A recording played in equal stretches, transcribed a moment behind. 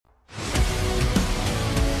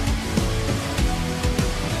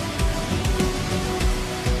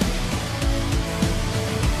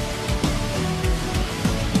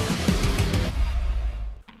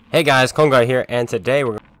Hey guys, Kongai here, and today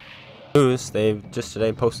we're going to news. They've just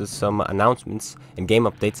today posted some announcements and game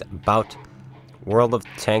updates about World of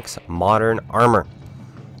Tanks Modern Armor.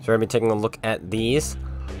 So we're going to be taking a look at these,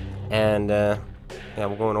 and yeah,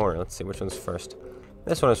 we'll go in order. Let's see which one's first.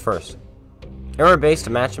 This one is first. Error-based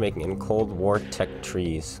matchmaking in Cold War tech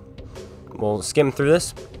trees. We'll skim through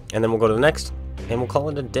this, and then we'll go to the next, and we'll call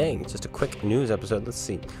it a day. It's just a quick news episode. Let's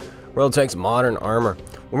see. World of Tanks Modern Armor.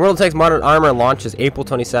 When World of Tanks Modern Armor launches April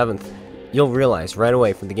 27th, you'll realize right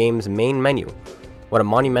away from the game's main menu what a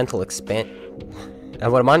monumental expansion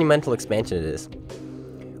it is.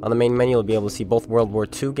 On the main menu, you'll be able to see both World War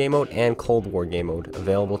II game mode and Cold War game mode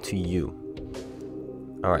available to you.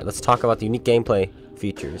 Alright, let's talk about the unique gameplay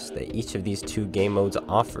features that each of these two game modes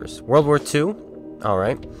offers. World War II.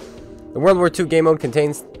 Alright. The World War II game mode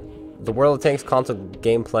contains the World of Tanks console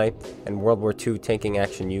gameplay and World War II tanking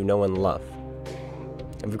action you know and love.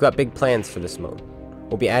 And we've got big plans for this mode.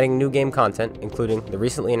 We'll be adding new game content, including the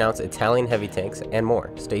recently announced Italian heavy tanks and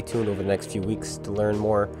more. Stay tuned over the next few weeks to learn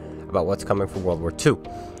more about what's coming for World War II.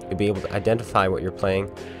 You'll be able to identify what you're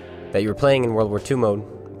playing in World War II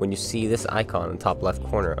mode when you see this icon in the top left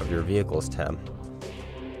corner of your Vehicles tab.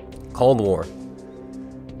 Cold War.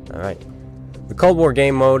 Alright. The Cold War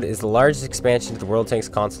game mode is the largest expansion to the World Tanks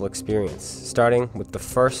console experience, starting with the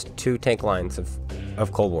first two tank lines of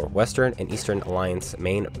Cold War, Western and Eastern Alliance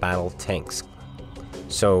main battle tanks.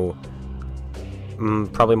 So,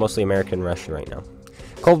 probably mostly American and Russian right now.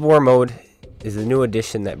 Cold War mode is the new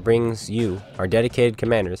addition that brings you, our dedicated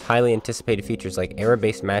commanders, highly anticipated features like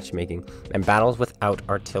error-based matchmaking and battles without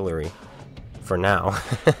artillery. For now.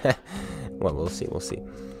 Well, we'll see.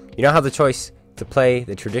 You now have the choice to play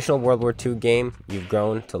the traditional World War II game you've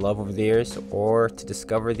grown to love over the years, or to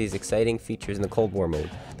discover these exciting features in the Cold War mode.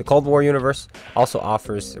 The Cold War universe also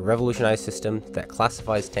offers a revolutionized system that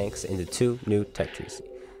classifies tanks into two new tech trees.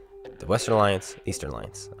 The Western Alliance, Eastern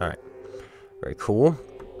Alliance. Alright. Very cool.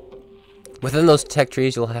 Within those tech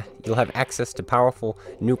trees, you'll have access to powerful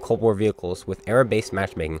new Cold War vehicles with error-based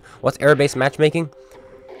matchmaking. What's error-based matchmaking?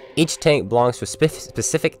 Each tank belongs to a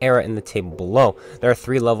specific era in the table below. There are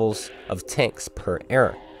 3 levels of tanks per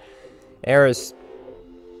era. Eras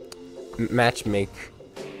matchmake.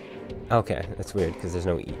 Okay, that's weird because there's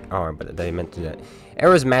no ER, but they meant to do that.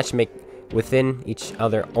 Eras matchmake within each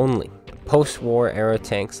other only. Post-war era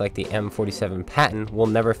tanks like the M47 Patton will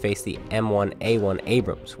never face the M1A1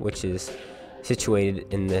 Abrams, which situated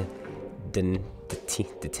in the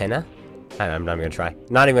Ditena? I'm not even gonna try.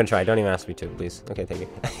 Not even gonna try. Don't even ask me to, please. Okay, thank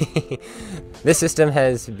you. This system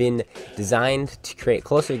has been designed to create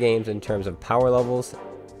closer games in terms of power levels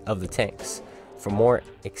of the tanks for more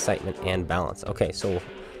excitement and balance. Okay, so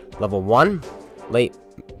level 1, late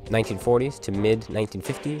 1940s to mid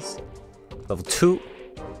 1950s. Level 2,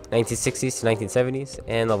 1960s to 1970s,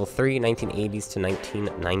 and level 3, 1980s to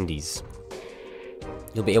 1990s.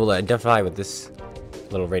 You'll be able to identify with this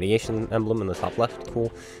little radiation emblem in the top left.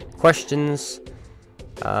 Cool. Questions?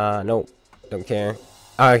 No, don't care.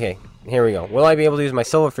 Okay, here we go. Will I be able to use my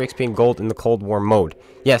silver for XP and gold in the Cold War mode?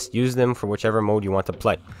 Yes, use them for whichever mode you want to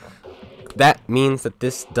play. That means that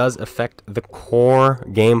this does affect the core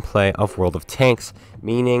gameplay of World of Tanks,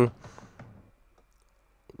 meaning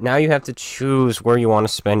now you have to choose where you want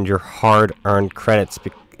to spend your hard-earned credits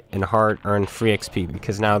and hard-earned free XP,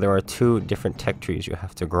 because now there are 2 different tech trees you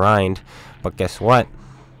have to grind. But guess what?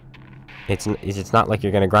 It's not like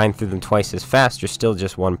you're going to grind through them twice as fast. You're still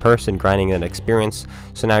just one person grinding that experience.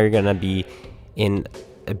 So now you're going to be in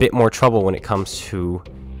a bit more trouble when it comes to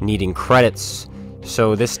needing credits.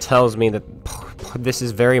 So this tells me that this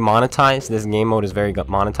is very monetized. This game mode is very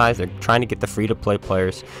monetized. They're trying to get the free-to-play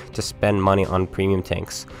players to spend money on premium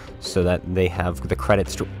tanks so that they have the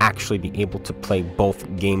credits to actually be able to play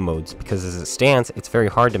both game modes. Because as it stands, it's very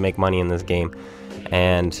hard to make money in this game.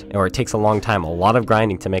 Or it takes a long time, a lot of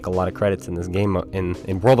grinding to make a lot of credits in this game,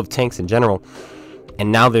 in World of Tanks in general.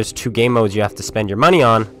 And now there's 2 game modes you have to spend your money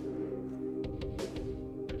on.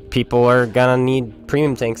 People are gonna need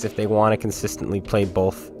premium tanks if they want to consistently play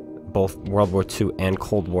both World War II and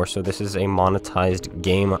Cold War. So this is a monetized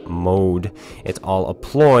game mode. It's all a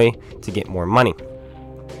ploy to get more money.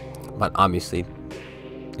 But obviously,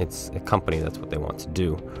 it's a company, that's what they want to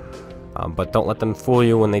do. But don't let them fool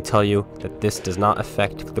you when they tell you that this does not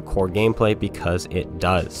affect the core gameplay, because it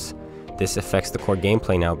does. This affects the core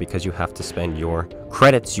gameplay now because you have to spend your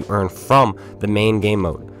credits you earn from the main game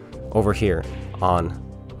mode over here on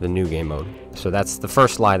the new game mode. So that's the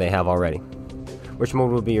first lie they have already. Which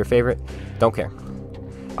mode will be your favorite? Don't care.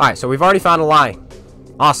 Alright, so we've already found a lie.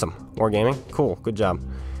 Awesome. Wargaming. Cool. Good job.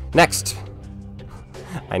 Next.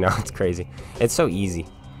 I know, it's crazy. It's so easy.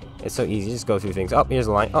 It's so easy. Just go through things. Oh, here's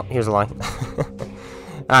a line. Oh, here's a line.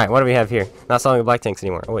 Alright, what do we have here? Not selling the black tanks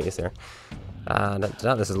anymore. Oh, wait, it's there.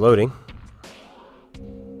 This is loading.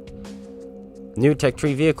 New tech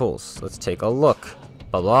tree vehicles. Let's take a look.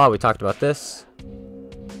 Blah, blah. We talked about this.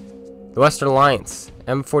 The Western Alliance.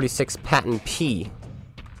 M46 Patent P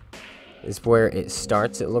is where it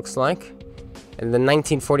starts, it looks like. In the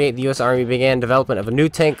 1948, the U.S. Army began development of a new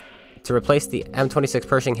tank to replace the M26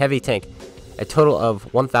 Pershing heavy tank. A total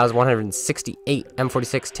of 1,168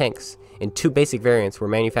 M46 tanks in 2 basic variants were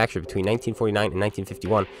manufactured between 1949 and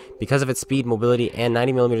 1951. Because of its speed, mobility, and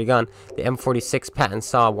 90mm gun, the M46 patent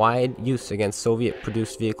saw wide use against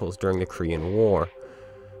Soviet-produced vehicles during the Korean War.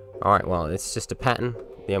 Alright, well, it's just a patent.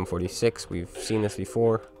 The M46, we've seen this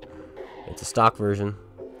before. It's a stock version.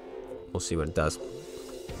 We'll see what it does.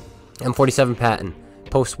 M47 patent,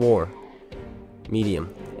 post-war,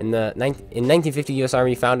 medium. In 1950, U.S.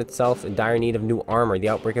 Army found itself in dire need of new armor. The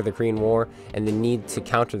outbreak of the Korean War and the need to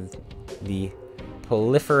counter the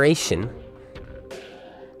proliferation.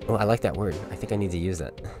 Oh, I like that word. I think I need to use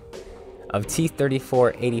that. Of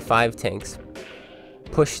T-34-85 tanks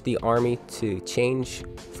pushed the Army to change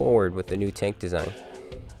forward with the new tank design.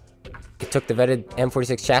 It took the vetted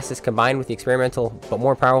M46 chassis combined with the experimental but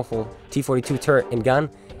more powerful T-42 turret and gun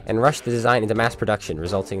and rushed the design into mass production,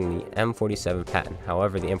 resulting in the M47 patent.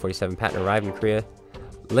 However, the M47 patent arrived in Korea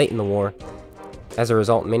late in the war. As a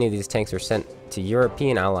result, many of these tanks were sent to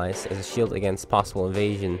European allies as a shield against possible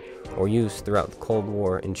invasion or use throughout the Cold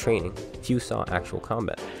War in training. Few saw actual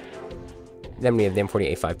combat. Then we have the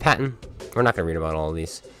M48A5 patent. We're not going to read about all of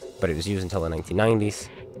these, but it was used until the 1990s.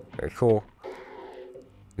 Very cool.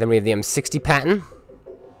 Then we have the M60 patent.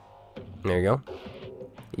 There you go.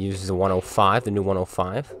 It uses the 105, the new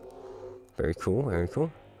 105. Very cool, very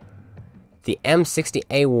cool. The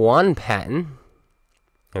M60A1 patent.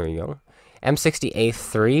 There we go.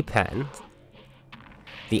 M60A3 patent.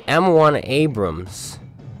 The M1 Abrams.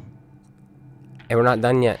 And we're not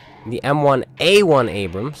done yet. The M1A1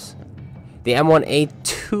 Abrams. The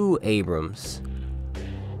M1A2 Abrams.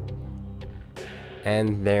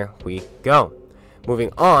 And there we go.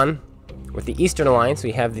 Moving on, with the Eastern Alliance,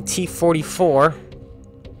 we have the T-44,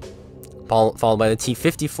 followed by the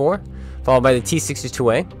T-54, followed by the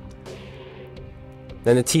T-62A,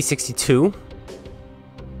 then the T-62,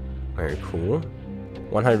 very cool,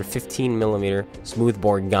 115mm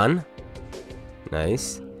smoothbore gun,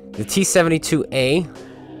 nice, the T-72A,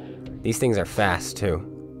 these things are fast too,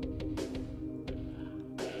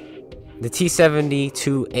 the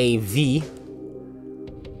T-72AV,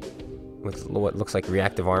 with what looks like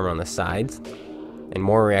reactive armor on the sides, and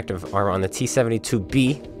more reactive armor on the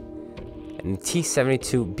T-72B, and the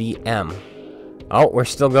T-72BM. Oh, we're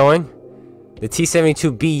still going. The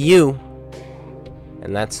T-72BU,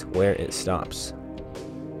 and that's where it stops.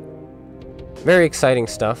 Very exciting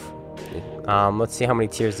stuff. Let's see how many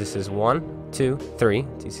tiers this is. 1, 2, 3,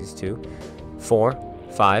 T-62, 4,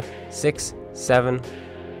 5, 6, 7,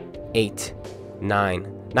 8,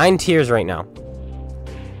 9. 9 tiers right now,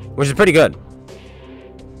 which is pretty good.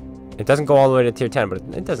 It doesn't go all the way to tier 10, but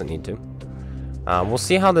it doesn't need to. We'll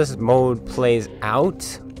see how this mode plays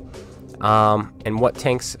out, and what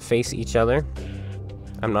tanks face each other.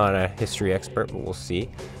 I'm not a history expert, but we'll see.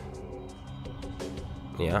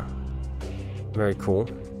 Yeah. Very cool.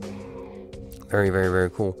 Very, very, very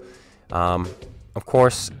cool. Of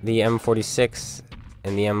course, the M46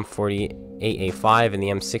 and the M48A5 and the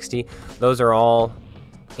M60, those are all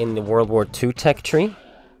in the World War II tech tree.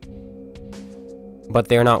 But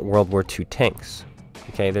they're not World War II tanks.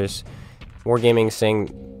 Okay, there's Wargaming saying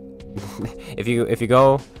if you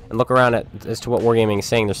go and look around as to what Wargaming is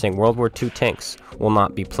saying, they're saying World War II tanks will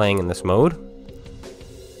not be playing in this mode.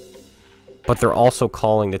 But they're also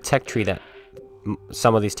calling the tech tree that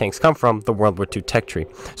some of these tanks come from the World War II tech tree.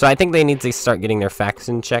 So I think they need to start getting their facts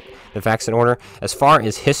in check, their facts in order. As far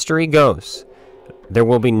as history goes, there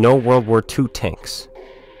will be no World War II tanks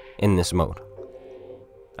in this mode.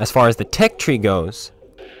 As far as the tech tree goes,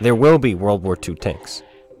 there will be World War II tanks.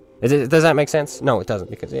 Does that make sense? No, it doesn't,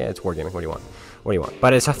 because, yeah, it's Wargaming. What do you want? What do you want?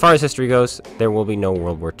 But as far as history goes, there will be no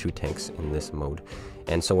World War II tanks in this mode.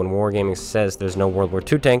 And so when Wargaming says there's no World War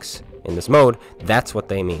II tanks in this mode, that's what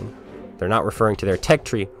they mean. They're not referring to their tech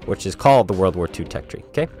tree, which is called the World War II tech tree,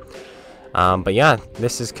 okay? But yeah,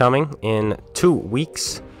 this is coming in 2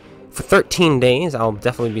 weeks. For 13 days, I'll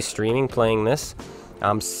definitely be streaming, playing this.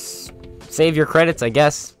 Save your credits, I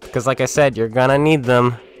guess, because like I said, you're gonna need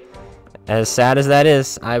them. As sad as that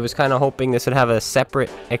is, I was kind of hoping this would have a separate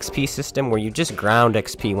XP system where you just ground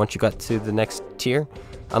XP once you got to the next tier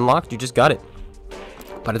unlocked. You just got it.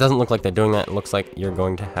 But it doesn't look like they're doing that. It looks like you're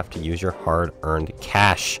going to have to use your hard-earned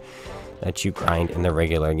cash that you grind in the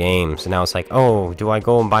regular game. So now it's like, oh, do I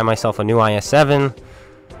go and buy myself a new IS-7?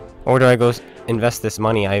 Or do I go invest this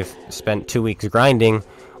money I've spent 2 weeks grinding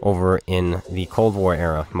over in the Cold War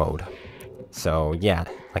era mode? So yeah,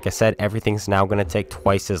 like I said, everything's now going to take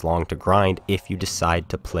twice as long to grind if you decide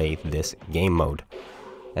to play this game mode.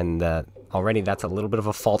 And already that's a little bit of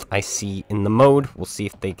a fault I see in the mode. We'll see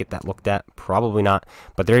if they get that looked at. Probably not.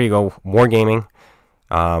 But there you go, Wargaming.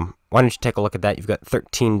 Why don't you take a look at that? You've got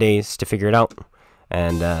 13 days to figure it out.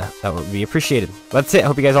 And that would be appreciated. That's it. I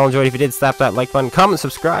hope you guys all enjoyed. If you did, slap that like button, comment,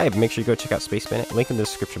 subscribe. Make sure you go check out SpaceBANDIT. Link in the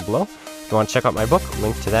description below. If you want to check out my book,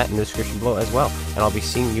 link to that in the description below as well. And I'll be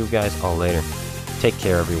seeing you guys all later. Take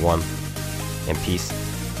care, everyone. And peace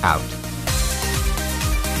out.